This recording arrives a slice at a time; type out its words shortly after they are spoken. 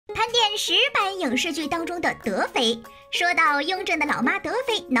盘点10版影视剧当中的德妃。说到雍正的老妈德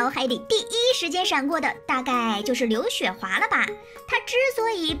妃，脑海里第一时间闪过的大概就是刘雪华了吧。她之所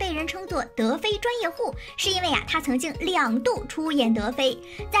以被人称作德妃专业户，是因为她曾经2度出演德妃，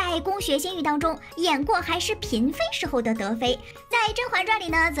在《宫血心语》当中演过还是嫔妃时候的德妃，在《甄嬛传》里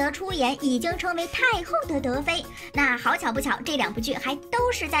呢则出演已经成为太后的德妃。那好巧不巧，这2部剧还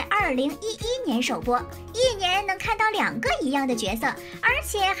都是在2011年首播，一年能看到2个一样的角色，而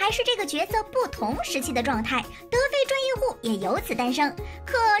且还是这个角色不同时期的状态，德妃专业户也由此诞生。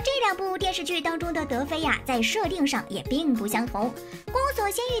可这2部电视剧当中的德妃在设定上也并不相同。《宫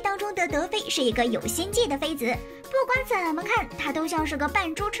锁心语》当中的德妃是一个有心计的妃子，不管怎么看，她都像是个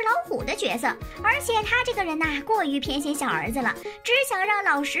扮猪吃老虎的角色，而且她这个人过于偏心小儿子了，只想让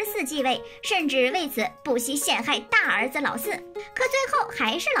老14继位，甚至为此不惜陷害大儿子老4。可最后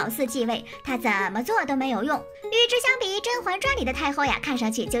还是老4继位，她怎么做都没有用。与之相比，《甄嬛传》里的太后看上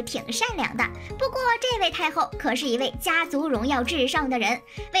去就挺善良的。不过这位太后可是一位家族荣耀至上的人，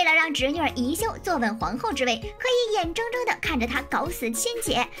为了让侄女宜修坐稳皇后之位，可以眼睁睁地看着她搞死亲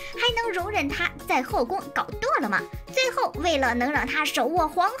姐，还能容忍她在后宫搞堕了吗？最后为了能让她手握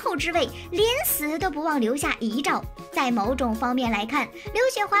皇后之位，临死都不忘留下遗诏。在某种方面来看，刘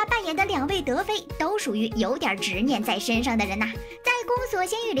雪华扮演的2位德妃都属于有点执念在身上的人在《宫锁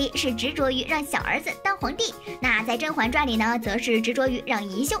心语》里是执着于让小儿子当皇帝，那在《甄嬛传》里呢，则是执着于让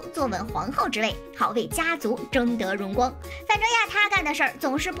宜修坐稳皇后之位，好为家族争得荣光。反正他干的事儿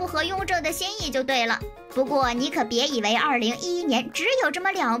总是不合雍正的心意就对了。不过你可别以为2011年只有这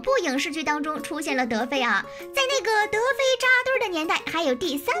么2部影视剧当中出现了德妃在那个德妃扎堆的年代，还有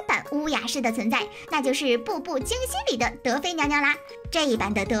第3版乌雅氏的存在，那就是《步步惊心》里的德妃娘娘啦。这一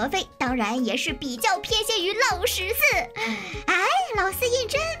版的德妃当然也是比较偏心于老14。老4胤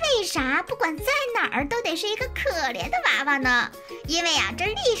禛为啥不管在哪儿都得是一个可怜的娃娃呢？因为这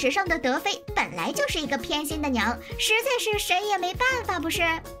历史上的德妃本来就是一个偏心的娘，实在是谁也没办法，不是？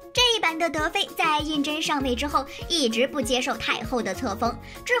这一版的德妃在胤禛上位之后，一直不接受太后的册封，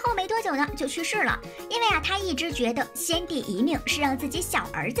之后没多久呢就去世了。因为她一直觉得先帝遗命是让自己小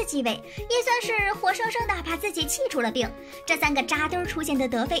儿子继位，也算是活生生的把自己气出了病。这3个扎堆出现的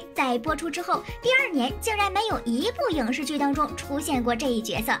德妃在播出之后，第2年竟然没有1部影视剧当中出现过这一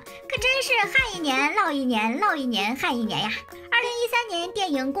角色，可真是旱1年涝1年，涝1年旱1年呀。2013年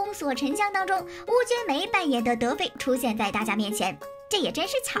电影《宫锁沉香》当中，邬君梅扮演的德妃出现在大家面前。这也真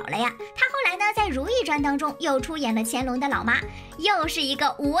是巧了呀，她后来呢在《如懿传》当中又出演了乾隆的老妈，又是一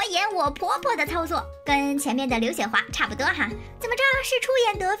个我演我婆婆的操作，跟前面的刘雪华差不多哈。怎么着，是出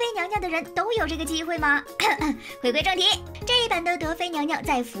演德妃娘娘的人都有这个机会吗？回归正题，这一版的德妃娘娘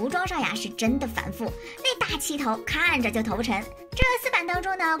在服装上是真的繁复，那大旗头看着就头沉。这4版当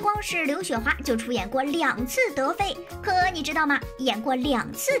中呢，光是刘雪华就出演过2次德妃，可你知道吗？演过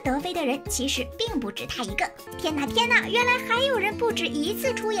2次德妃的人其实并不止她一个。天哪，原来还有人不止1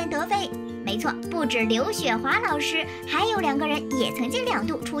次出演德妃。没错，不止刘雪华老师，还有2个人也曾经2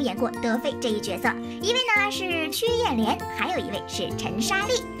度出演过德妃这一角色，一位呢是屈艳莲，还有一位是陈莎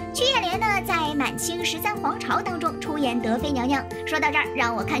莉。屈艳莲呢在满清13皇朝当中出演德妃娘娘。说到这儿，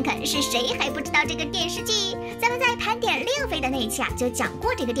让我看看是谁还不知道这个电视剧。咱们在盘点令妃的那一期就讲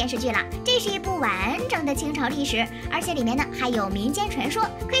过这个电视剧了。这是一部完整的清朝历史，而且里面呢还有民间传说，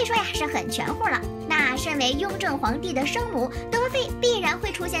可以说是很全乎了。那身为雍正皇帝的生母，德妃必然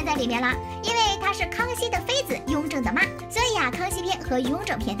会出现在里面啦，因为她是康熙的妃子，雍正的妈，所以康熙篇和雍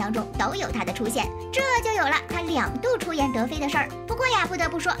正篇当中都有她的出现，这就有了她2度出演德妃的事儿。不过不得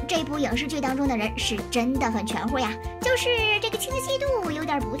不说，这部影视剧当中的人是真的很全乎呀，就是这个清晰度有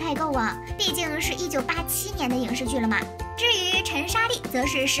点不太够毕竟是1987年的影视剧了嘛。至于陈莎莉，则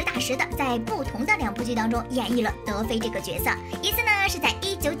是实打实的在不同的2部剧当中演绎了德妃这个角色。一次呢是在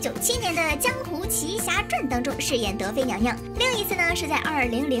1997年的《江湖奇侠传》当中饰演德妃娘娘，另一次呢是在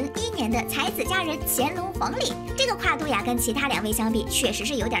2001年的《才子佳人乾隆皇》里。这个跨度跟其他2位相比确实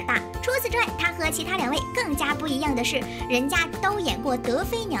是有点大。除此之外，她和其他2位更加不一样的是，人家都演过德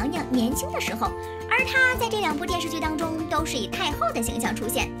妃娘娘年轻的时候，而她在这2部电视剧当中都是以太后的形象出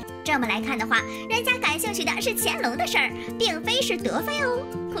现。这么来看的话，人家感兴趣的是乾隆的事儿，并非是德妃哦。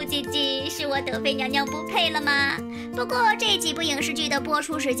哭唧唧，是我德妃娘娘不配了吗？不过这几部影视剧的播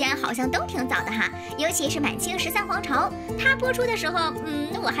出时间好像都挺早的尤其是满清13皇朝，它播出的时候，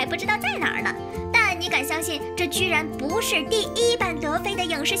我还不知道在哪儿呢。但你敢相信这居然不是第1版德妃的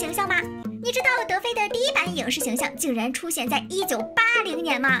影视形象吗？你知道德妃的第1版影视形象竟然出现在1980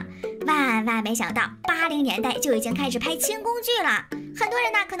年吗？万万没想到，80年代就已经开始拍清宫剧了。很多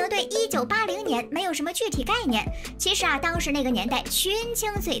人呢可能对1980年没有什么具体概念，其实啊，当时那个年代群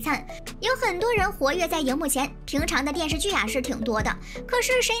星璀璨，有很多人活跃在荧幕前。平常的电视剧啊是挺多的，可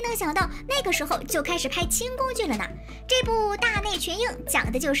是谁能想到那个时候就开始拍清宫剧了呢？这部《大内群英》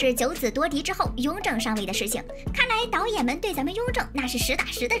讲的就是九子夺嫡之后雍正上位的事情。看来导演们对咱们雍正那是实打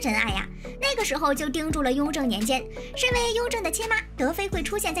实的真爱呀。那个时候就盯住了雍正年间，身为雍正的亲妈，德妃会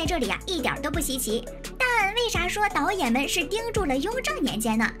出现在这里啊，一点都不稀奇。但为啥说导演们是盯住了雍正年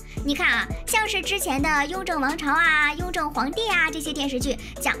间呢？你看啊，像是之前的雍正王朝啊、雍正皇帝啊，这些电视剧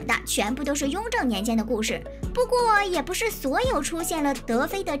讲的全部都是雍正年间的故事。不过也不是所有出现了德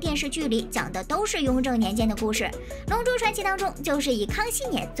妃的电视剧里讲的都是雍正年间的故事，《龙珠传奇》当中就是以康熙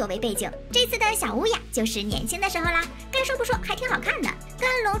年作为背景，这次的小乌鸦就是年轻的时候啦。该说不说，还挺好看的，跟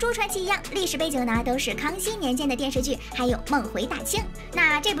《龙珠传奇》一样，历史背景呢都是康熙年间的电视剧，还有《梦回大清》。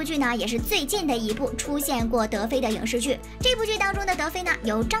那这部剧呢也是最近的一部出现过德妃的影视剧。这部剧当中的德妃呢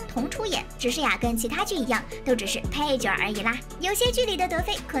由张彤出演，只是呀跟其他剧一样，都只是配角而已啦。有些剧里的德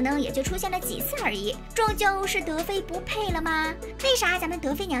妃可能也就出现了几次而已，终究是德妃不配了吗？为啥咱们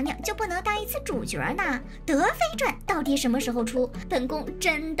德妃娘娘就不能当一次主角呢？《德妃传》到底什么时候出？本宫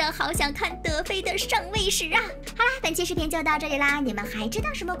真的好想看德妃的上位史啊！好啦，本期视频就到这里啦，你们还知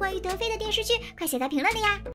道什么关于德妃的电视剧？快写在评论里呀！